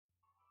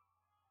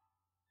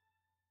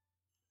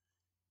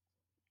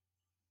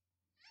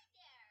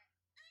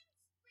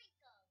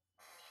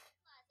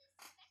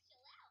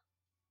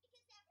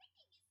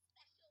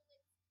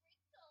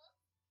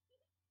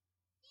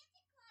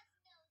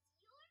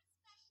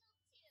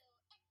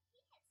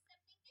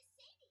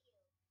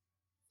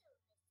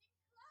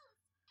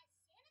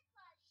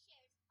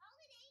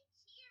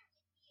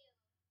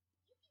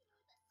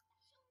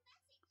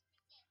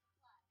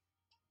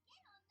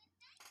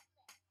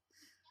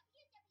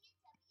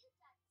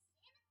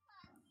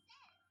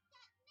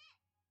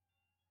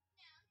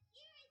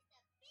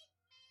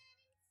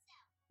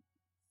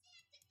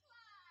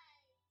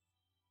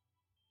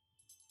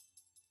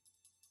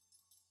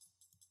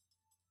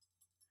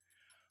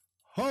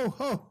Ho,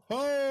 ho,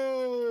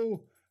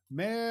 ho!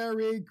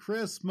 Merry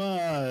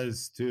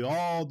Christmas to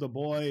all the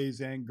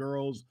boys and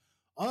girls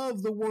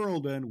of the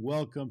world, and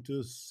welcome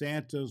to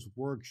Santa's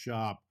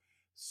Workshop,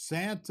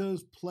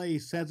 Santa's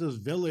Place, Santa's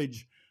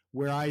Village,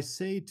 where I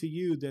say to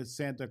you that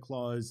Santa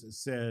Claus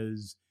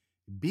says,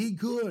 be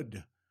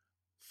good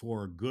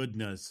for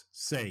goodness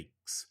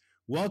sakes.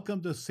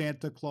 Welcome to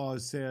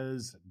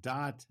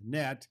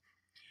SantaClausSays.net.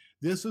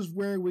 This is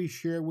where we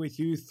share with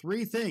you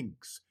three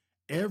things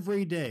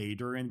every day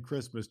during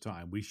Christmas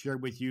time. We share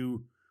with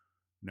you,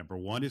 number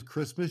one is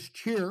Christmas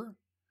cheer.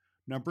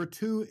 Number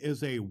two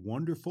is a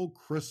wonderful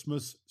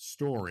Christmas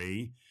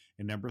story.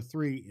 And number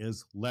three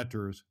is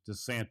letters to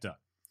Santa.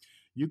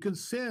 You can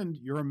send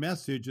your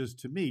messages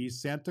to me,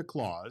 Santa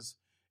Claus,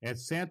 at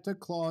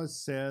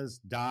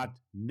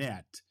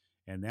SantaClausSays.net.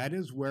 And that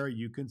is where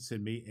you can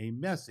send me a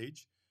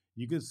message.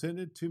 You can send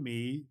it to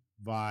me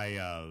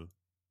via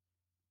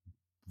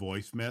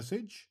voice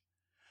message.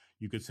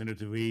 You can send it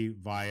to me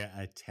via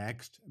a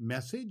text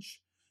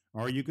message,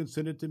 or you can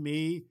send it to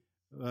me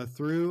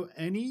through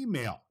an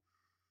email.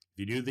 If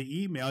you do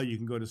the email, you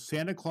can go to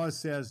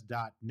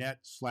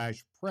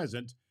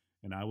SantaClausSays.net/present,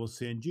 and I will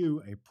send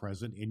you a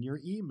present in your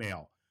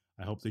email.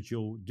 I hope that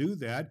you'll do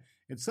that.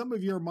 And some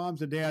of your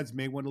moms and dads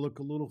may want to look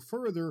a little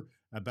further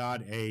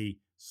about a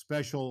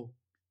special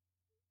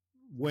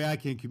way I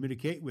can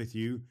communicate with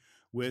you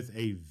with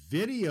a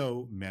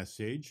video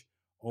message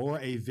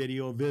or a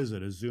video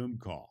visit, a Zoom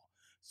call.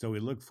 So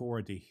we look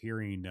forward to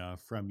hearing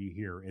from you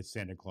here at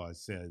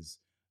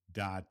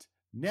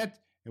SantaClausSays.net,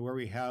 and where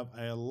we have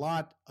a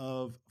lot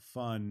of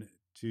fun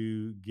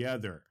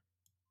together.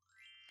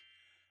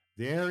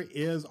 There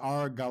is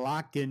our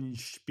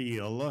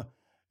Glockenspiel,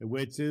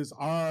 which is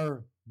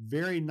our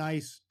very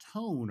nice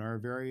tone, our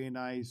very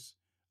nice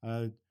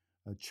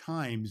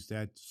chimes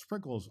that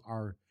Sprinkles,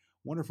 our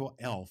wonderful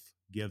elf,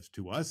 gives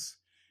to us.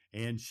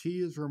 And she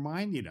is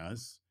reminding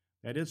us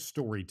that it's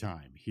story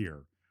time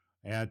here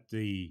at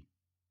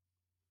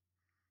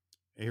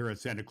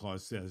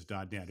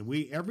SantaClausSays.net. And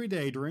we, every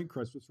day during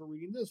Christmas, we're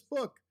reading this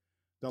book,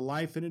 The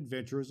Life and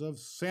Adventures of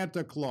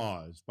Santa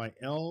Claus by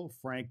L.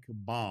 Frank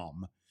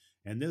Baum.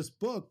 And this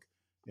book,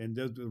 and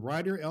the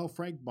writer L.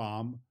 Frank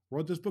Baum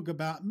wrote this book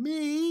about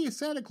me,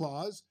 Santa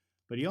Claus,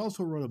 but he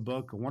also wrote a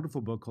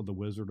wonderful book called The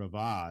Wizard of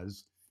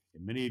Oz.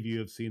 And many of you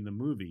have seen the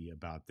movie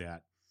about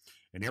that.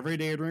 And every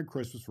day during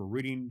Christmas, we're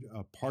reading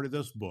part of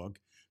this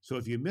book. So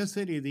if you miss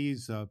any of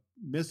these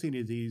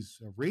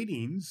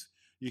readings,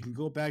 you can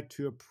go back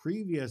to a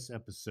previous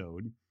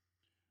episode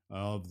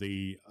of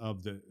the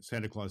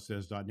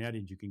SantaClausSays.net,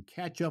 and you can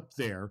catch up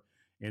there.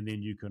 And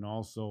then you can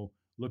also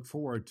look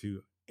forward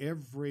to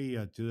every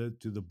to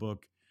the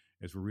book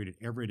as we read it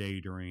every day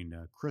during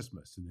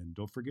Christmas. And then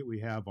don't forget, we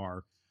have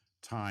our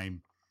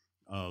time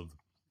of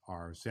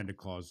our Santa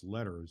Claus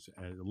letters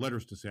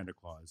to Santa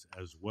Claus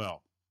as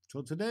well.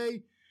 So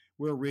today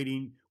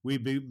we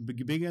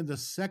begin the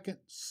second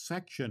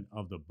section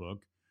of the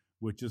book,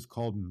 which is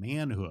called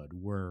Manhood,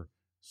 where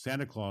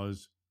Santa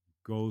Claus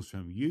goes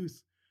from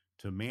youth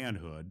to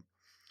manhood.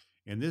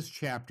 And this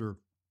chapter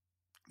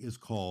is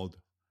called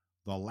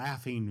The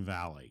Laughing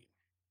Valley.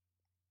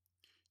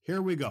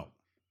 Here we go.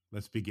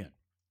 Let's begin.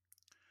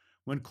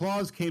 When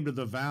Claus came to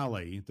the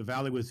valley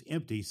was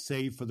empty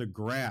save for the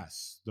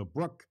grass, the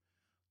brook,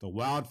 the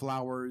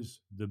wildflowers,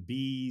 the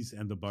bees,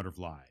 and the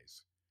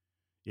butterflies.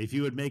 If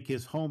he would make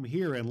his home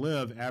here and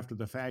live after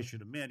the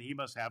fashion of men, he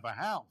must have a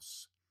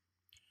house.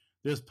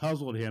 This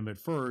puzzled him at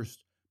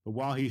first, but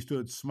while he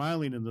stood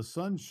smiling in the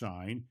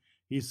sunshine,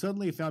 he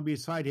suddenly found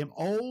beside him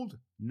old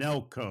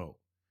Nelko,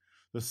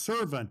 the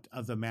servant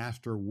of the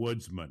master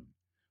woodsman.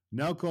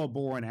 Nelko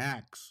bore an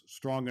axe,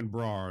 strong and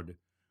broad,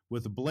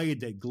 with a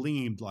blade that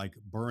gleamed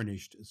like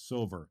burnished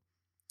silver.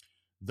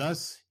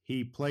 Thus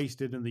he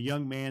placed it in the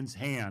young man's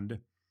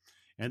hand,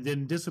 and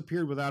then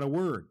disappeared without a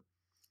word.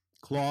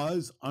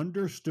 Claus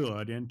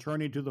understood, and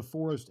turning to the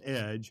forest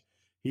edge,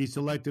 he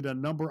selected a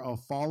number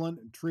of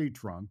fallen tree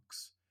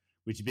trunks,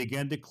 which he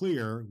began to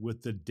clear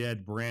with the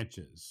dead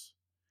branches.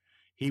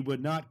 He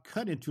would not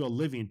cut into a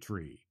living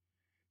tree.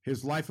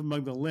 His life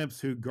among the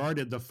lymphs who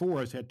guarded the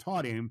forest had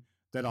taught him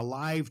that a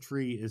live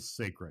tree is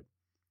sacred,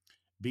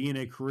 being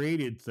a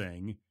created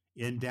thing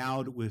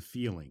endowed with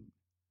feeling.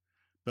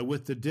 But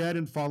with the dead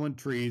and fallen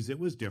trees, it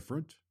was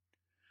different.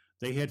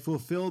 They had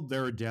fulfilled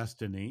their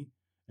destiny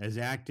as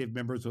active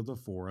members of the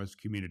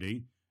forest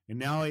community, and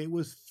now it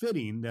was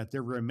fitting that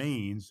their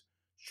remains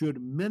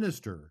should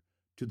minister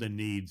to the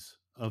needs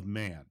of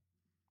man.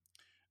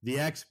 The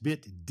axe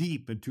bit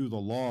deep into the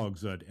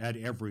logs at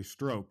every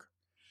stroke.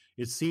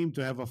 It seemed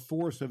to have a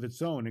force of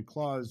its own, and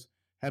Claus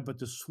had but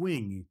to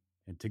swing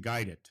and to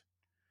guide it.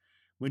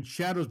 When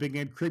shadows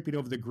began creeping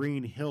over the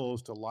green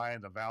hills to lie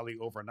in the valley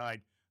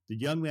overnight, the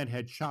young man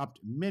had chopped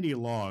many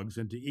logs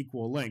into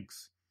equal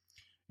lengths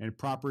and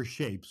proper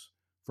shapes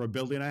for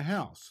building a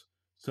house,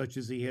 such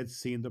as he had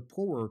seen the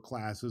poorer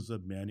classes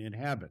of men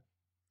inhabit.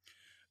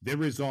 Then,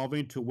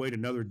 resolving to wait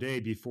another day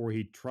before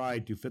he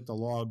tried to fit the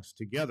logs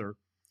together,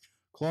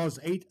 Claus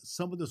ate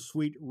some of the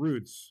sweet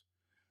roots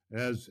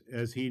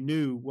as he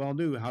knew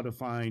how to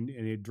find,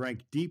 and he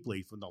drank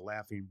deeply from the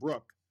laughing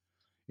brook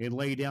and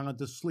lay down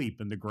to sleep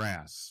in the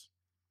grass,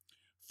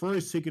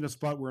 first seeking a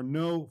spot where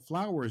no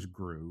flowers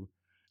grew,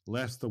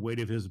 lest the weight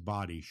of his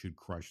body should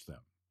crush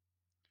them.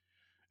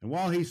 And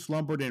while he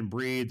slumbered and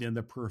breathed in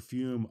the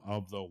perfume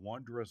of the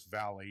wondrous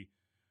valley,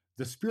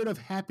 the spirit of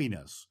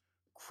happiness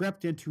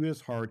crept into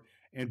his heart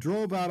and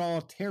drove out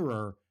all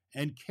terror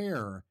and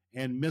care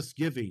and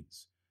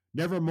misgivings.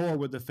 Nevermore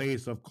would the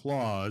face of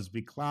Claus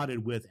be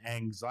clouded with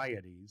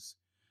anxieties.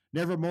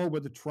 Nevermore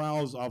would the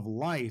trials of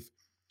life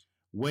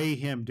weigh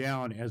him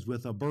down as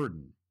with a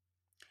burden.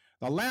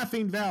 The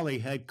Laughing Valley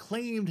had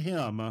claimed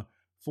him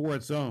for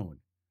its own.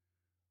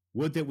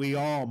 Would that we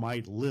all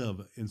might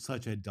live in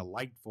such a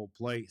delightful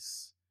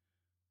place.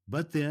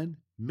 But then,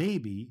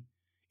 maybe,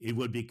 it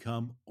would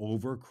become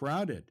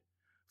overcrowded,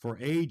 for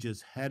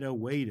ages had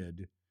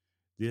awaited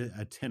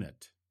a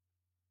tenant.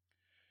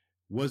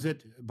 Was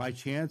it by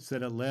chance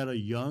that it led a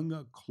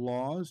young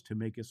Claus to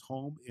make his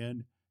home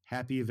in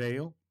Happy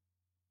Vale?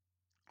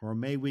 Or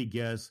may we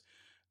guess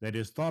that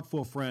his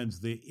thoughtful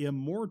friends, the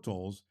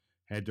immortals,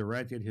 had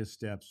directed his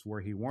steps where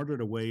he wandered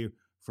away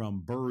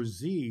from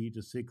Burzee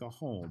to seek a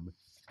home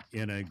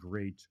in a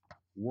great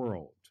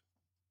world?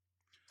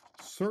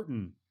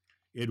 Certain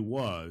it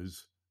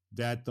was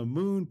that the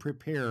moon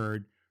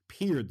peered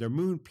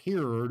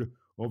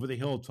over the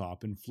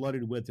hilltop and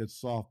flooded with its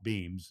soft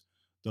beams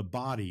the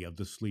body of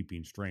the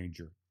sleeping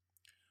stranger.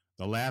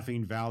 The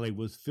Laughing Valley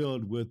was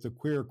filled with the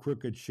queer,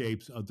 crooked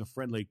shapes of the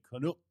friendly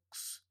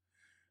Canucks.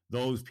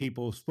 Those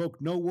people spoke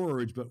no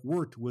words, but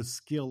worked with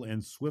skill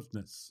and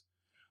swiftness.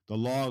 The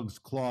logs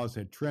Claus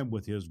had trimmed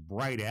with his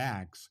bright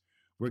axe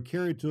were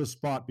carried to a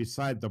spot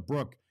beside the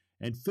brook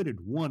and fitted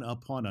one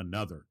upon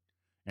another.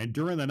 And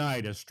during the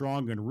night, a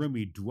strong and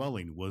roomy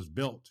dwelling was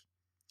built.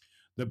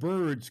 The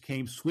birds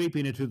came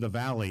sweeping into the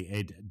valley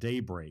at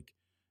daybreak,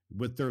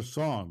 with their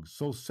songs,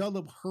 so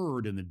seldom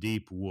heard in the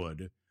deep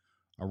wood,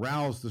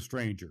 aroused the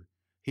stranger.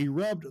 He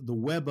rubbed the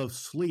web of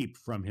sleep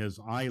from his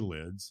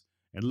eyelids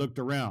and looked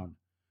around.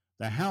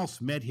 The house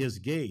met his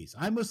gaze.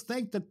 "I must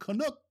thank the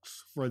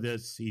Canucks for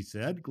this," he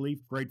said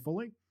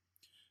gratefully.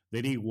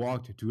 Then he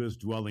walked to his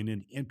dwelling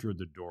and entered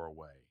the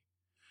doorway.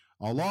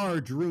 A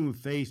large room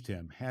faced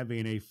him,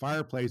 having a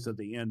fireplace at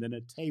the end and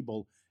a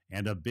table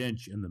and a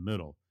bench in the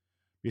middle.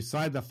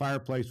 Beside the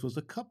fireplace was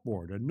a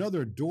cupboard.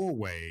 Another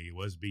doorway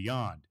was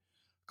beyond.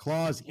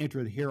 Claus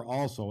entered here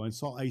also and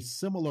saw a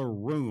similar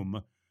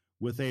room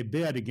with a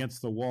bed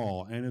against the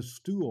wall and a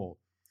stool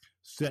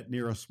set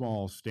near a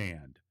small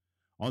stand.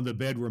 On the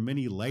bed were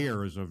many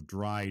layers of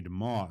dried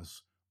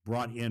moss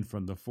brought in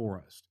from the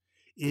forest.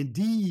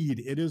 "Indeed,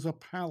 it is a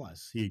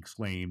palace," he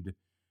exclaimed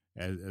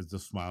as the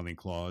smiling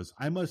Claus.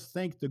 "I must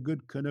thank the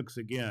good Canucks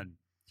again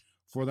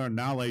for their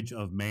knowledge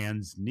of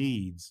man's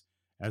needs,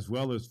 as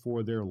well as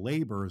for their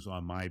labors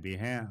on my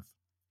behalf."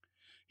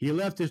 He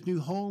left his new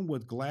home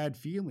with glad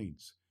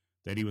feelings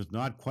that he was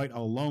not quite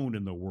alone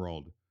in the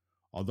world,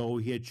 although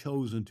he had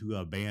chosen to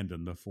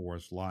abandon the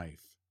forest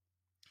life.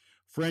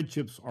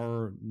 Friendships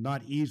are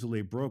not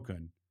easily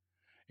broken,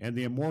 and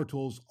the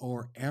immortals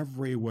are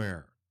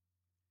everywhere.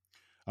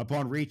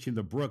 Upon reaching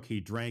the brook,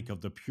 he drank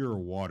of the pure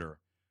water,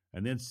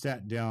 and then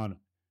sat down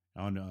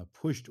and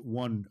pushed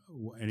one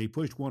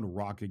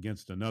rock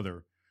against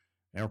another,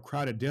 and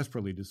crowded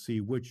desperately to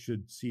see which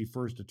should see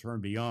first to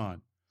turn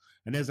beyond.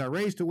 And as I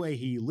raced away,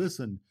 he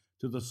listened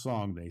to the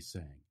song they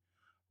sang.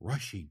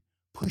 "Rushing,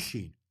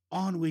 pushing,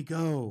 on we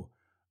go,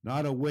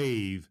 not a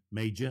wave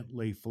may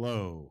gently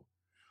flow.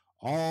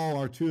 All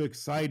are too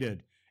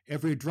excited,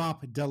 every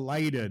drop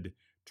delighted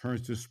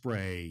turns to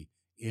spray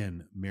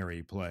in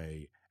merry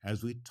play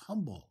as we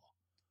tumble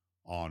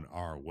on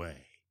our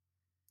way."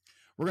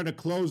 We're going to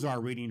close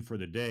our reading for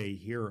the day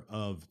here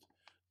of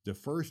the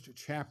first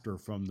chapter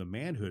from the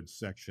manhood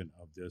section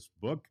of this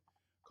book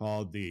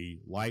called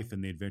The Life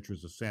and the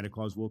Adventures of Santa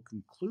Claus. We'll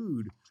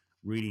conclude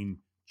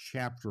reading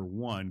chapter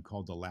 1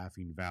 called The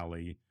Laughing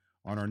Valley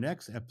on our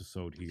next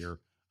episode here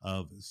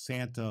of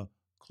Santa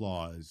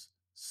Claus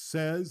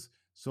Says.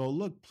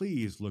 So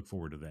please look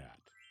forward to that.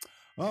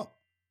 Oh,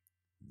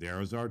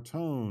 there's our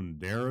tone.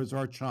 There's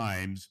our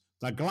chimes.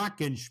 The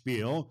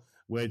glockenspiel,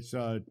 which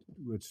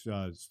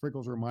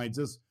Sprinkles reminds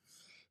us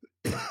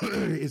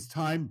it's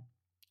time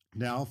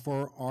now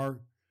for our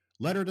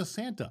letter to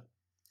Santa.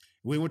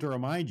 We want to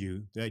remind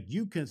you that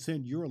you can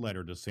send your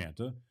letter to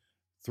Santa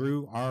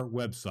through our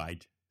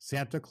website,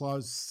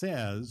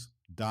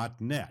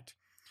 santaclaussays.net.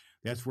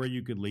 That's where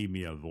you can leave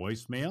me a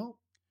voicemail.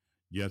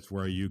 That's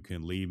where you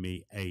can leave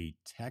me a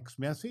text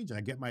message. I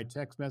get my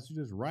text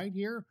messages right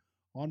here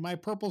on my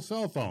purple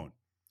cell phone.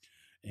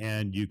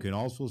 And you can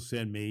also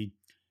send me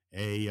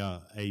a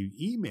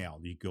email.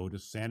 You go to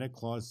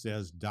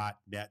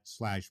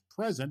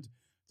santaclaussays.net/present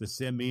to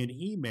send me an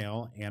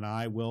email, and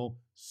I will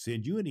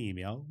send you an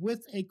email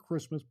with a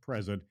Christmas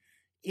present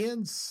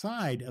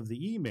inside of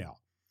the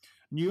email.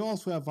 And you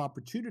also have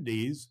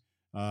opportunities,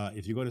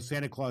 if you go to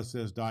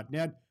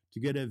santaclaussays.net, to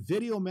get a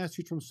video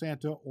message from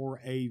Santa or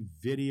a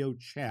video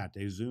chat,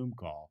 a Zoom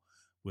call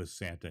with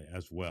Santa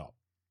as well.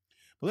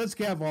 But let's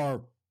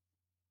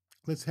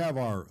have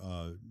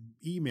our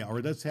email,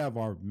 or let's have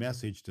our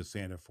message to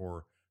Santa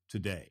for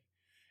today.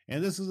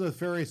 And this is a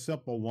very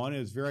simple one.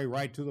 It's very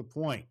right to the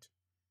point.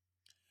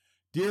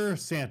 Dear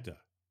Santa,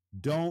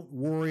 don't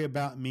worry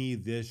about me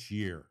this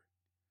year.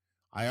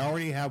 I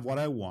already have what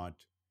I want,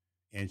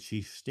 and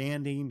she's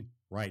standing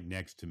right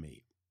next to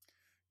me.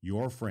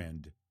 Your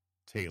friend,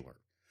 Taylor.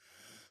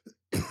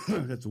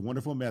 That's a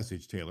wonderful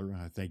message, Taylor.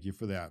 I thank you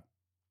for that.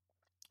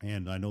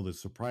 And I know the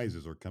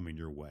surprises are coming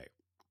your way.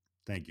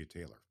 Thank you,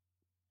 Taylor.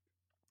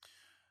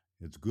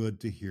 It's good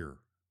to hear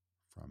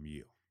from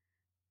you.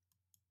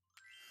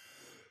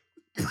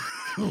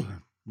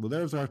 Well,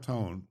 there's our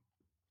tone,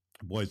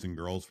 boys and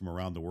girls from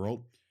around the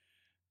world,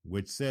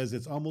 which says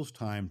it's almost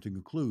time to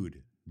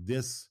conclude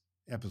this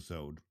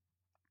episode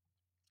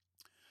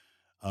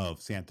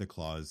of Santa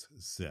Claus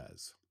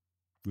Says.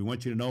 We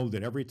want you to know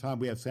that every time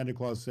we have Santa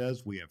Claus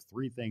Says, we have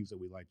three things that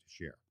we like to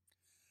share.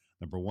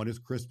 Number one is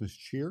Christmas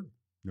cheer.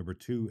 Number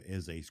two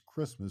is a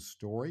Christmas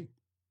story,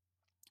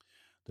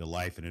 the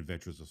life and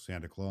adventures of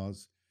Santa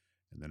Claus.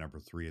 And then number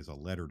three is a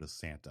letter to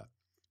Santa.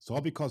 It's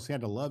all because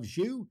Santa loves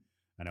you,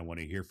 and I want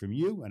to hear from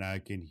you, and I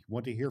can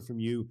want to hear from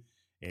you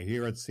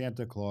here at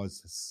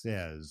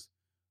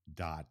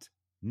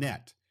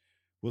SantaClausSays.net.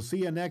 We'll see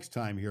you next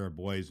time here,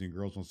 boys and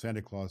girls, on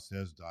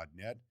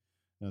SantaClausSays.net.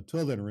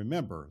 Until then,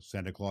 remember,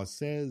 Santa Claus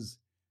says,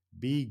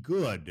 be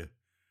good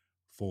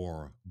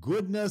for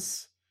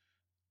goodness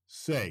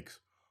sakes.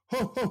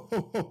 Ho, ho,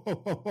 ho, ho,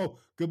 ho, ho, ho.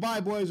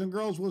 Goodbye, boys and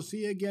girls. We'll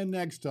see you again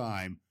next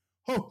time.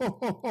 Ho, ho,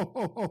 ho, ho,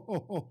 ho, ho,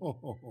 ho,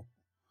 ho, ho.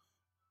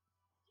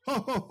 Ho,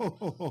 ho, ho,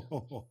 ho, ho,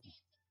 ho, ho.